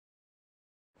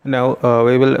Now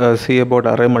we will see about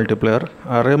array multiplier.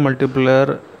 Array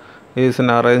multiplier is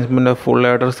an arrangement of full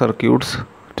adder circuits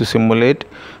to simulate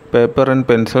paper and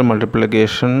pencil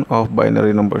multiplication of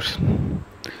binary numbers.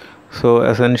 So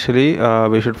essentially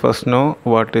we should first know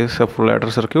what is a full adder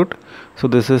circuit. So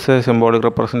this is a symbolic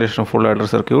representation of full adder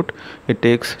circuit. It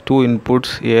takes two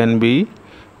inputs A and B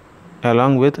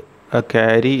along with a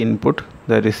carry input,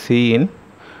 that is C in,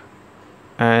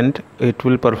 and it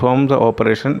will perform the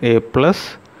operation A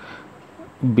plus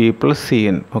B plus C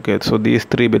in. Okay, so these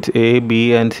three bits A,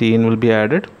 B and C in will be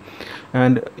added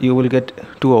and you will get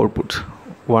two outputs.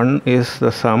 One is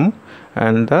the sum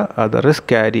and the other is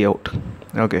carry out.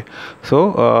 Okay,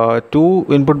 so two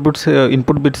input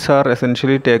bits are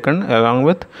essentially taken along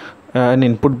with an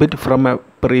input bit from a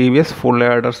previous full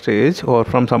adder stage or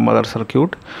from some other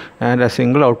circuit, and a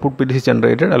single output bit is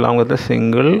generated along with a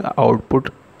single output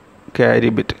carry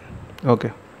bit.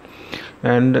 Okay,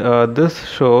 and this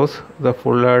shows the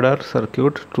full adder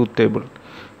circuit truth table.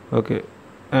 Okay,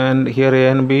 and here A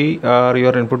and B are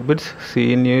your input bits,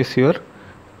 C in is your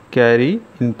carry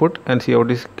input and C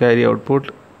out is carry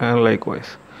output, and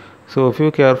likewise. So if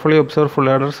you carefully observe full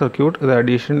adder circuit, the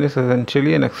addition is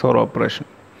essentially an XOR operation.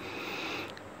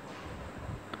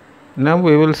 Now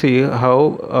we will see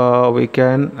how we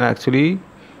can actually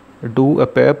do a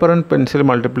paper and pencil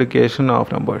multiplication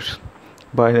of numbers,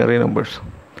 binary numbers.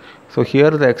 So here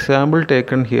the example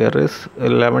taken here is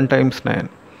 11 times 9.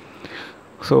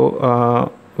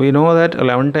 So we know that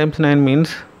 11 times 9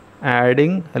 means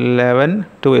adding 11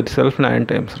 to itself 9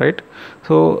 times, right?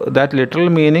 So that literal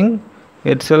meaning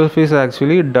itself is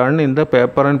actually done in the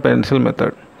paper and pencil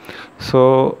method.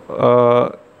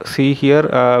 So see here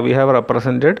we have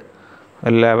represented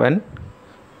 11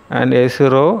 and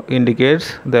A0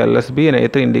 indicates the LSB and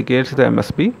A3 indicates the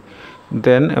MSB.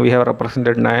 Then we have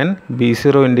represented 9,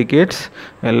 B0 indicates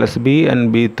LSB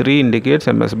and B3 indicates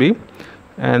MSB,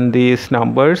 and these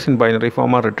numbers in binary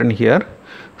form are written here.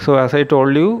 So as I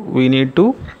told you, we need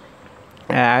to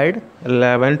add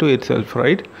 11 to itself,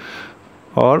 right?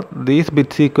 Or these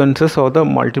bit sequences or the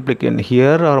multiplicand.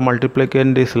 Here our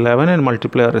multiplicand is 11 and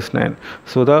multiplier is 9.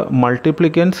 So the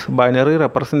multiplicand's binary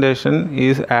representation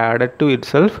is added to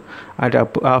itself and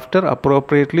after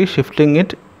appropriately shifting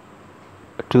it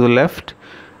to the left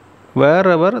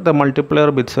wherever the multiplier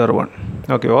bits are 1.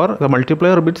 Okay, or the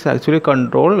multiplier bits actually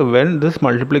control when this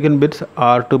multiplicand bits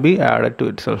are to be added to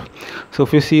itself. So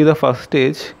if you see the first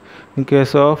stage, in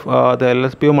case of the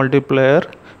LSB multiplier,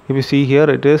 if you see here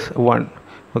it is 1.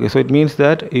 Okay, so it means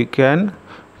that you can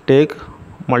take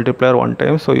multiplier one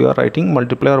time, so you are writing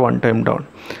multiplier one time down.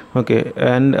 Okay,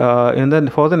 and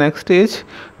for the next stage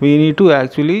we need to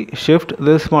actually shift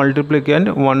this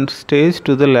multiplicand one stage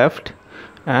to the left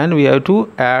and we have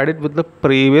to add it with the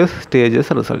previous stage's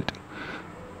result.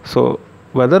 So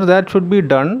whether that should be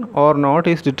done or not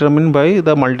is determined by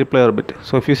the multiplier bit.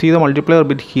 So if you see the multiplier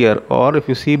bit here, or if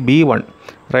you see B1,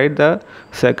 right, the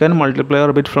second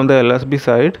multiplier bit from the LSB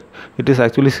side, it is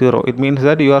actually 0. It means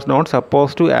that you are not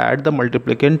supposed to add the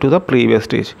multiplicand to the previous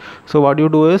stage. So what you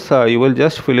do is you will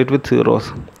just fill it with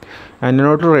zeros. And in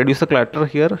order to reduce the clutter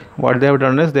here, what they have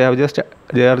done is they are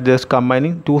just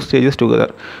combining two stages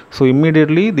together. So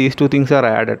immediately these two things are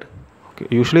added. Okay.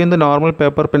 Usually in the normal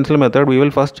paper pencil method, we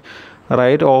will first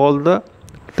write all the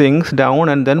things down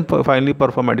and then finally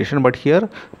perform addition, but here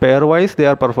pairwise they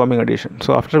are performing addition.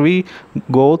 So after we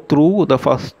go through the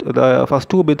first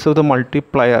two bits of the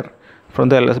multiplier from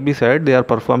the LSB side, they are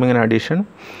performing an addition,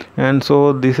 and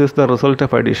so this is the result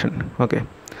of addition. Okay,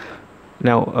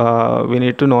 now we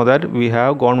need to know that we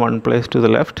have gone one place to the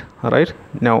left. Right,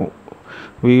 now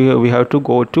we have to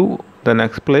go to the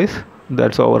next place,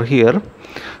 that's over here,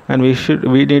 and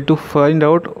we need to find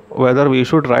out whether we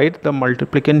should write the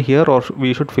multiplicand here or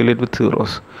we should fill it with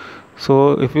zeros.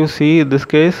 So if you see this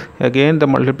case, again the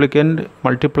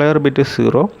multiplier bit is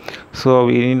 0, so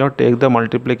we need not take the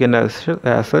multiplicand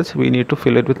as such, we need to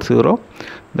fill it with 0.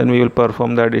 Then we will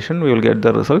perform the addition, we will get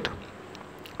the result.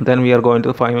 Then we are going to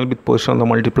the final bit position on the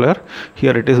multiplier.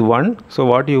 Here it is 1. So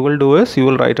what you will do is you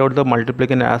will write out the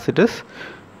multiplicand as it is,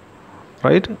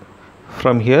 right,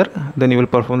 from here. Then you will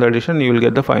perform the addition, you will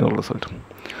get the final result.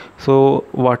 So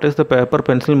what is the paper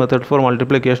pencil method for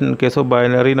multiplication in case of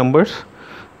binary numbers?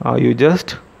 You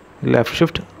just left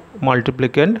shift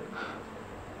multiplicand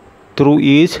through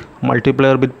each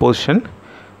multiplier bit position,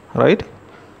 right,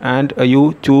 and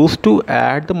you choose to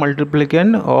add the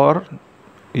multiplicand or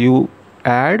you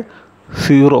add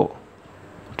 0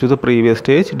 to the previous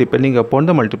stage depending upon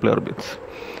the multiplier bits.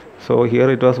 So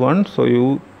here it was 1, so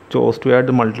you chose to add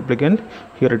the multiplicand.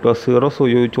 Here it was 0, so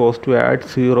you chose to add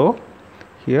 0.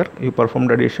 Here you performed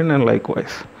addition, and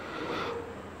likewise.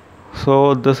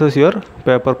 So this is your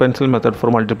paper pencil method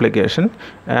for multiplication,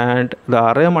 and the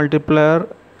array multiplier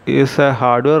is a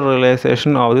hardware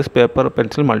realization of this paper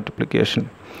pencil multiplication.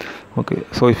 Okay,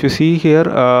 so if you see here,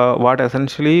 what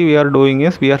essentially we are doing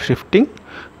is we are shifting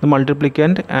the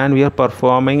multiplicand and we are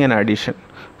performing an addition.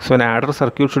 So an adder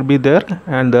circuit should be there,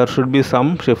 and there should be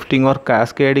some shifting or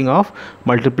cascading of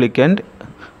multiplicand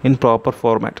in proper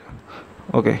format.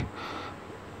 Okay,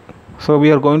 so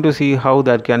we are going to see how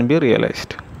that can be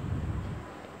realized.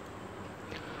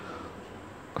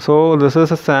 So this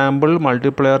is a sample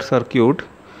multiplier circuit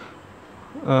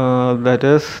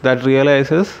that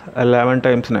realizes 11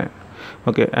 times 9.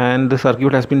 Okay, and the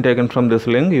circuit has been taken from this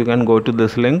link. You can go to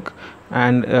this link,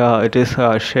 and it is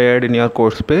shared in your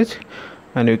course page,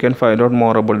 and you can find out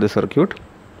more about the circuit.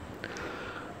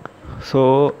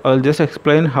 So I'll just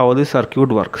explain how this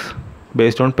circuit works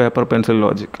based on paper pencil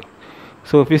logic.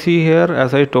 So if you see here,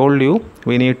 as I told you,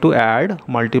 we need to add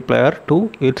multiplier to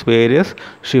its various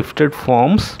shifted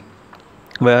forms.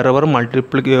 Wherever we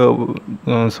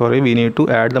need to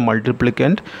add the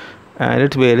multiplicand and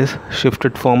its various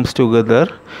shifted forms together,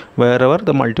 wherever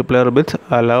the multiplier bits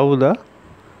allow the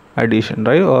addition,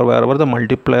 right, or wherever the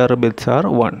multiplier bits are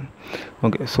 1.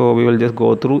 Okay, so we will just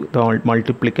go through the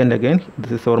multiplicand again.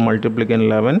 This is our multiplicand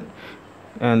 11,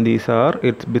 and these are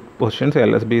its bit positions.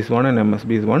 LSB is 1 and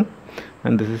MSB is 1,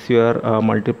 and this is your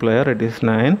multiplier. It is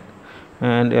 9,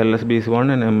 and LSB is 1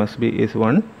 and MSB is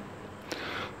 1.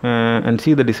 And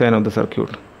see the design of the circuit.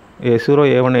 A0,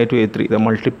 A1, A2, A3, the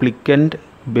multiplicand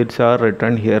bits are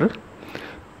written here,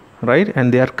 right,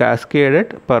 and they are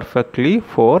cascaded perfectly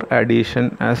for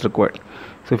addition as required.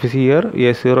 So if you see here,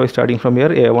 A0 is starting from here,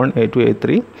 A1, A2,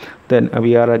 A3, then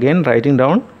we are again writing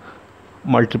down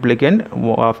multiplicand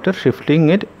after shifting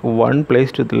it one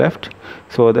place to the left,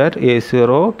 so that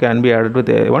A0 can be added with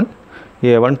A1,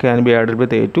 A1 can be added with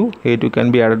A2, A2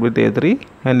 can be added with A3,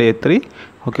 and A3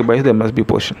 occupies the MSB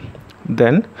portion.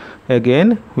 Then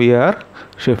again we are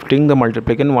shifting the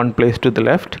multiplicand one place to the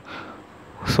left,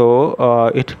 so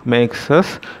it gets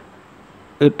us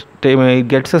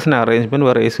an arrangement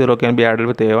where A0 can be added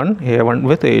with A1, A1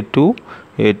 with A2,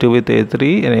 A2 with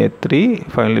A3, and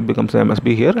A3 finally becomes the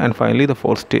MSB here, and finally the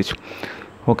fourth stage.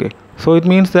 Okay, so it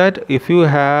means that if you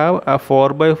have a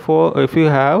 4x4, if you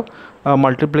have a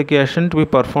multiplication to be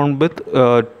performed with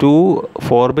two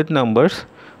 4-bit numbers,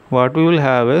 what we will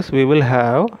have is we will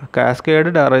have a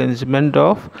cascaded arrangement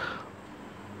of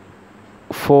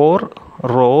 4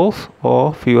 rows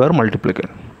of your multiplicand.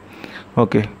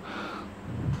 Okay,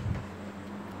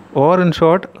 or in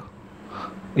short,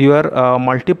 your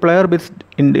multiplier bits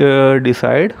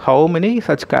decide how many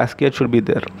such cascades should be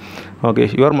there. Okay,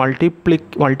 your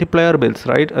multiplier bits,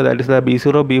 right, that is the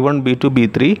B0, B1, B2,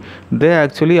 B3, they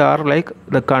actually are like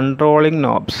the controlling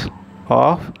knobs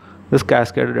of this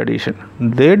cascaded addition.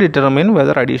 They determine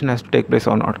whether addition has to take place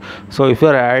or not. So if you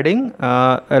are adding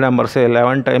a number, say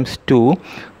 11 times 2,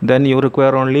 then you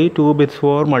require only 2 bits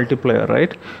for multiplier,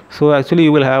 right? So actually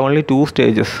you will have only 2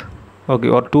 stages, okay,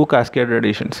 or 2 cascaded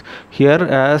additions. Here,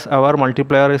 as our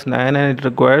multiplier is 9 and it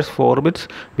requires 4 bits,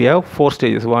 we have 4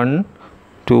 stages, 1,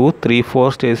 2, 3,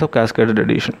 4 stages of cascaded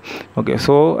addition. Okay,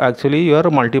 so actually your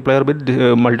multiplier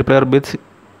bits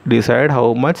decide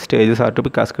how much stages are to be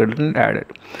cascaded and added.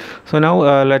 So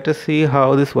now let us see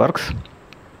how this works.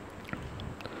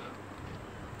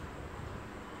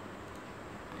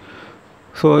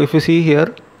 So if you see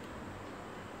here,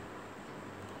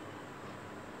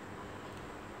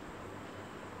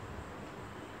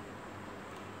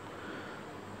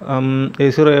 A0,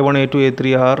 A1, A2,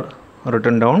 A3 are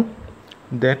written down.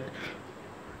 Then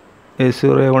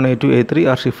A0, A1, A2, A3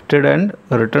 are shifted and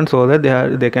written so that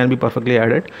they can be perfectly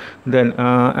added. Then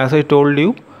as I told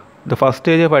you, the first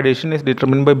stage of addition is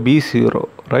determined by B0,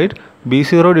 right?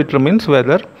 B0 determines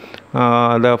whether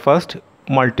the first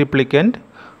multiplicand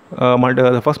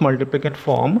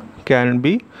form can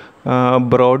be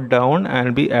brought down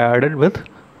and be added with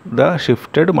the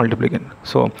shifted multiplicand.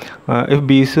 So if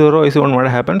B0 is 1, what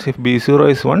happens? If B0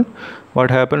 is 1,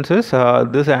 what happens is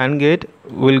this AND gate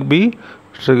will be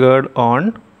triggered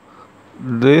on,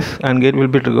 this AND gate will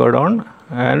be triggered on,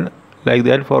 and like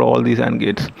that for all these AND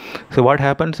gates. So what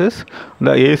happens is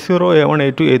the A0,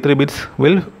 A1, A2, A3 bits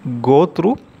will go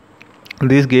through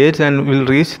these gates and will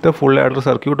reach the full adder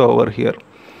circuit over here.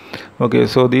 Okay,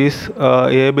 so these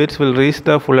A bits will reach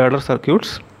the full adder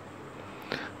circuits,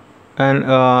 and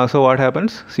so what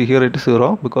happens? See, here it is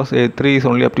 0 because A3 is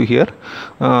only up to here.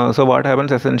 So what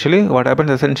happens essentially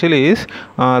is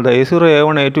the A0,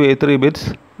 A1, A2, A3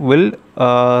 bits will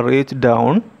reach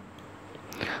down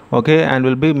okay, and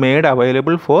will be made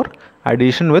available for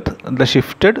addition with the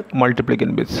shifted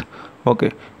multiplicand bits.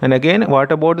 Okay, and again,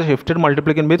 what about the shifted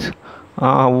multiplicand bits?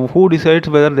 Who decides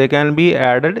whether they can be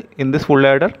added in this full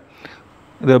adder?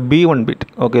 The b1 bit.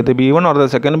 Okay, the b1 or the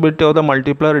second bit of the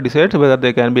multiplier decides whether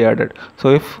they can be added. So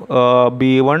if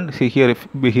b1, see here, if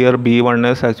here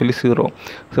b1 is actually 0,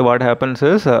 so what happens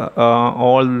is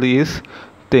all these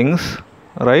things,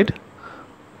 right,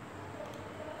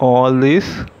 all these,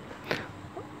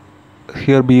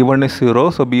 here b1 is 0,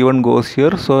 so b1 goes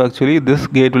here, so actually this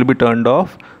gate will be turned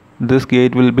off, this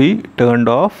gate will be turned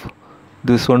off,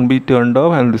 this one be turned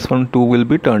off, and this one too will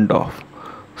be turned off.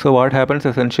 So what happens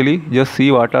essentially, just see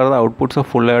what are the outputs of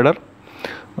full adder.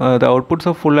 The outputs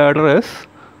of full adder is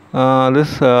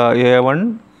this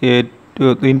A1, A2,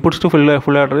 the inputs to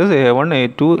full adder is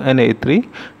A1, A2 and A3,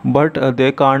 but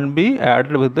they can't be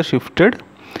added with the shifted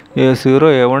A0,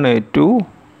 A1, A2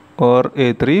 or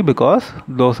A3 because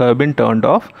those have been turned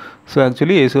off. So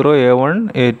actually A0,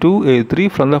 A1, A2,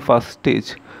 A3 from the first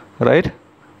stage, right?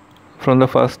 From the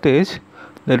first stage,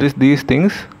 that is these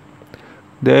things,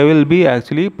 they will be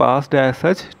actually passed as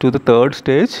such to the third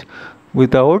stage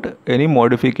without any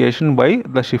modification by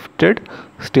the shifted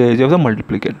stage of the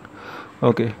multiplicand.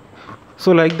 Okay,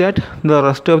 so like that the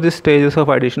rest of the stages of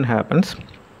addition happens.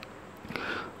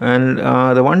 And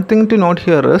the one thing to note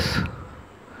here is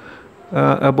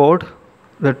about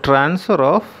the transfer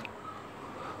of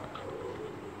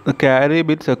the carry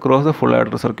bits across the full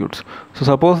adder circuits. So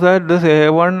suppose that this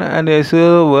A1 and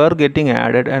A0 were getting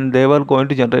added and they were going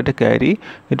to generate a carry,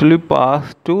 it will be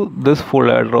passed to this full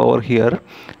adder over here,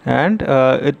 and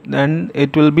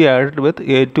it will be added with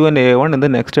A2 and A1 in the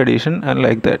next addition, and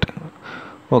like that.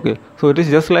 Okay, so it is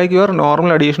just like your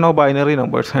normal addition of binary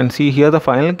numbers. And see here, the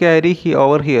final carry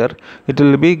over here, it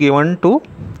will be given to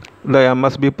the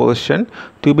MSB position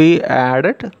to be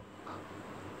added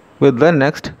with the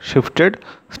next shifted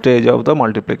stage of the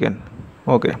multiplicand.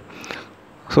 Okay,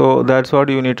 so that's what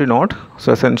you need to note.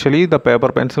 So essentially the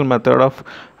paper pencil method of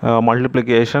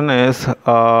multiplication is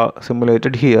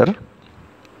simulated here.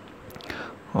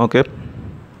 Okay,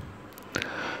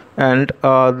 and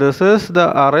this is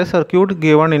the array circuit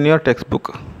given in your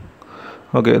textbook.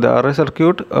 Okay, the array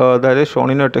circuit that is shown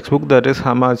in your textbook, that is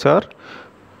Hamachar,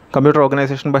 computer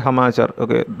organization by Hamachar.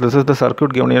 Okay, this is the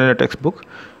circuit given in your textbook.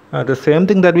 The same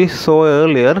thing that we saw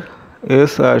earlier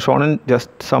is shown in just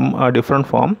some different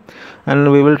form,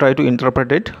 and we will try to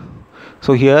interpret it.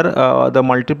 So here the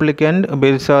multiplicand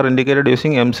bits are indicated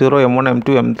using M0, M1,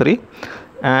 M2, M3,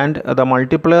 and the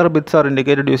multiplier bits are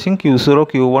indicated using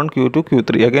Q0, Q1, Q2,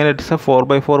 Q3. Again, it's a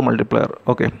 4x4 multiplier.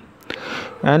 Okay,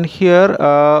 and here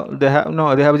they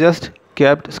have just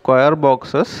kept square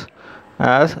boxes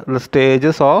as the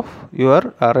stages of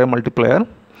your array multiplier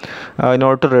in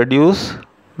order to reduce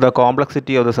the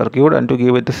complexity of the circuit and to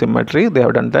give it the symmetry. They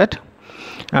have done that,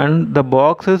 and the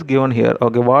box is given here.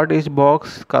 Okay, what each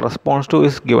box corresponds to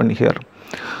is given here.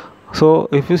 So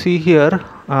if you see here,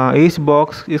 each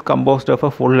box is composed of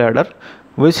a full adder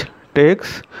which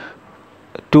takes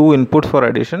two inputs for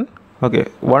addition. Okay,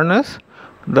 one is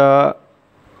the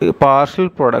partial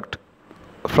product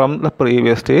from the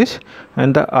previous stage,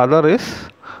 and the other is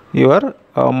your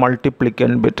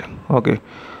multiplicand bit. Okay,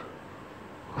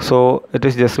 so it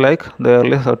is just like the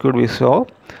earlier circuit we saw.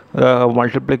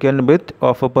 Multiplicand bit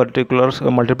of a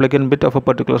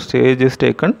particular stage is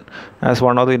taken as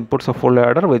one of the inputs of full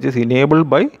adder, which is enabled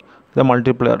by the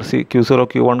multiplier. See,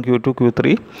 Q0, Q1, Q2,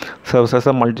 Q3 serves as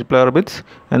a multiplier bits,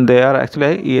 and they are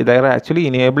actually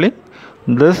enabling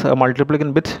this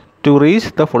multiplicand bits to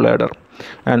reach the full adder,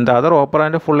 and the other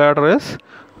operand of full adder is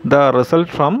the result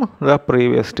from the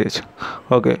previous stage.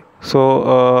 Okay,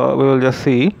 so we will just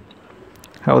see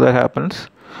how that happens.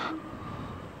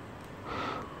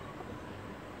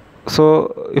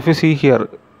 So if you see here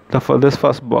this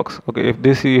first box, okay,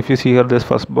 if you see here this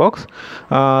first box,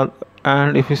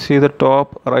 and if you see the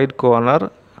top right corner,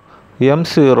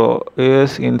 M0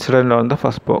 is incident on the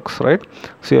first box, right?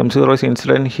 So M0 is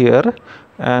incident here,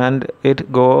 and it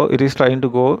is trying to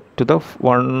go to the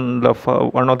one of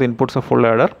the inputs of full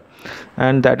adder,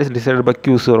 and that is decided by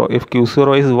Q0. If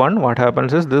Q0 is 1, what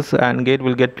happens is this AND gate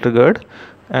will get triggered,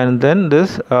 and then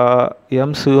this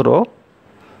M0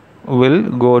 will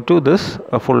go to this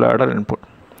full adder input.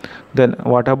 Then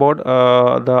what about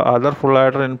the other full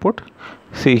adder input?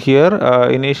 See here,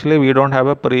 initially we don't have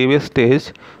a previous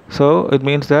stage, so it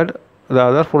means that the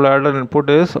other full adder input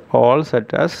is all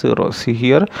set as 0. See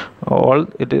here, all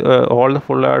the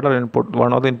full adder input,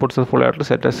 one of the inputs of full adder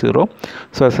set as 0.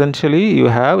 So essentially you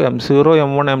have M0,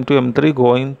 M1, M2, M3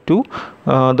 going to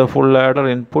the full adder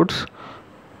inputs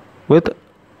with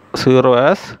 0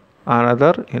 as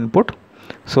another input.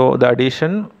 So the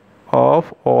addition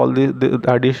of all the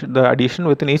addition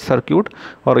within each circuit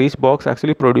or each box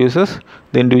actually produces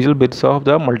the individual bits of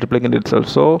the multiplicand itself.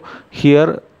 So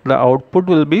here the output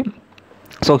will be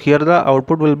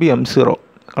M0,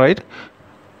 right?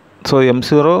 So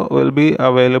M0 will be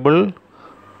available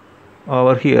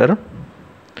over here.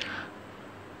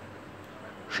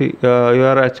 See, you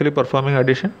are actually performing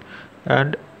addition,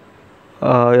 and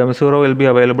M0 will be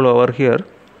available over here.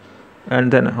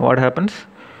 And then what happens?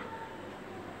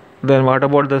 Then what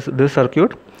about this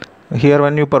circuit? Here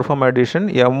when you perform addition,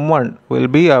 M1 will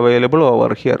be available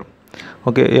over here.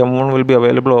 Okay, M1 will be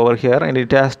available over here, and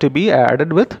it has to be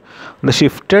added with the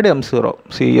shifted M0.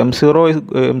 See,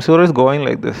 M0 is going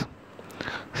like this.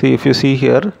 See, if you see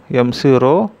here,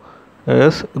 M0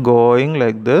 is going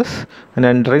like this and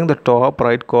entering the top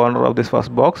right corner of this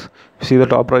first box. See the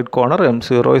top right corner,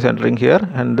 M0 is entering here,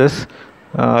 and this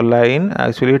line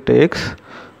actually takes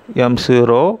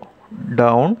M0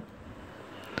 down,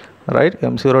 right?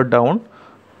 M0 down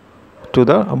to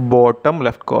the bottom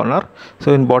left corner.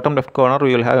 So in bottom left corner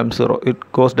we will have M0.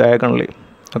 It goes diagonally.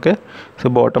 Okay, so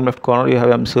bottom left corner you have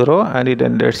M0 and it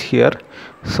enters here.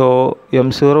 So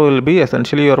M0 will be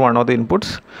essentially your one of the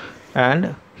inputs,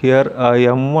 and here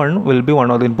M1 will be one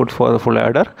of the inputs for the full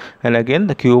adder, and again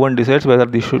the Q1 decides whether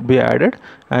this should be added,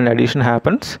 and addition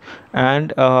happens,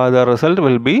 and the result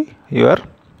will be your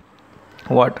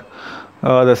what?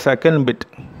 The second bit,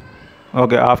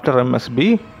 okay, after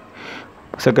MSB,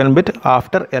 second bit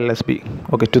after LSB,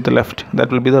 okay, to the left.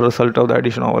 That will be the result of the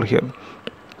addition over here.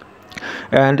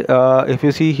 And if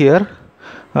you see here,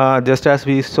 just as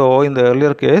we saw in the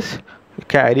earlier case,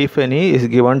 carry if any is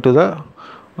given to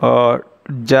the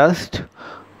just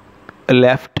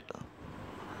left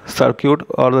circuit,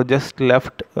 or the just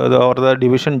left or the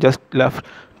division just left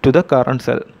to the current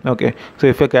cell. Okay, so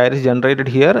if a carry is generated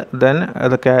here, then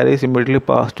the carry is immediately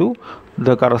passed to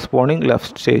the corresponding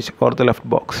left stage or the left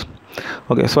box.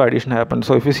 Okay, so addition happens.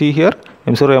 So if you see here,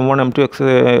 M0, M1,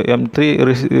 M2,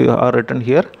 M3 are written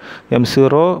here.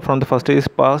 M0 from the first stage is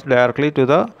passed directly to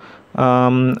the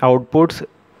outputs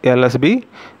LSB.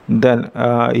 Then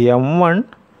M1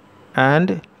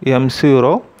 and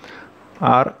M0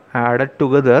 are added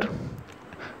together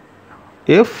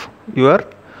if your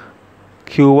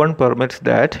Q1 permits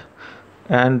that,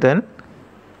 and then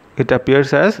it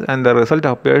appears as, and the result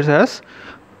appears as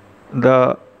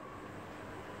the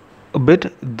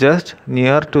bit just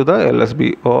near to the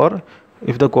LSB, or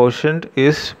if the quotient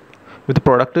is, if the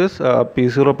product is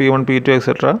P0, P1, P2,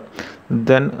 etc.,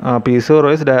 then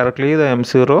P0 is directly the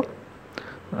M0,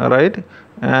 right?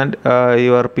 And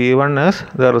your P1 is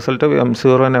the result of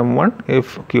M0 and M1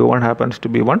 if Q1 happens to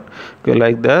be 1. Okay,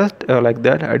 like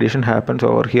that addition happens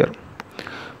over here.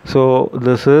 So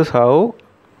this is how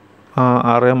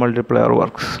array multiplier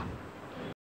works.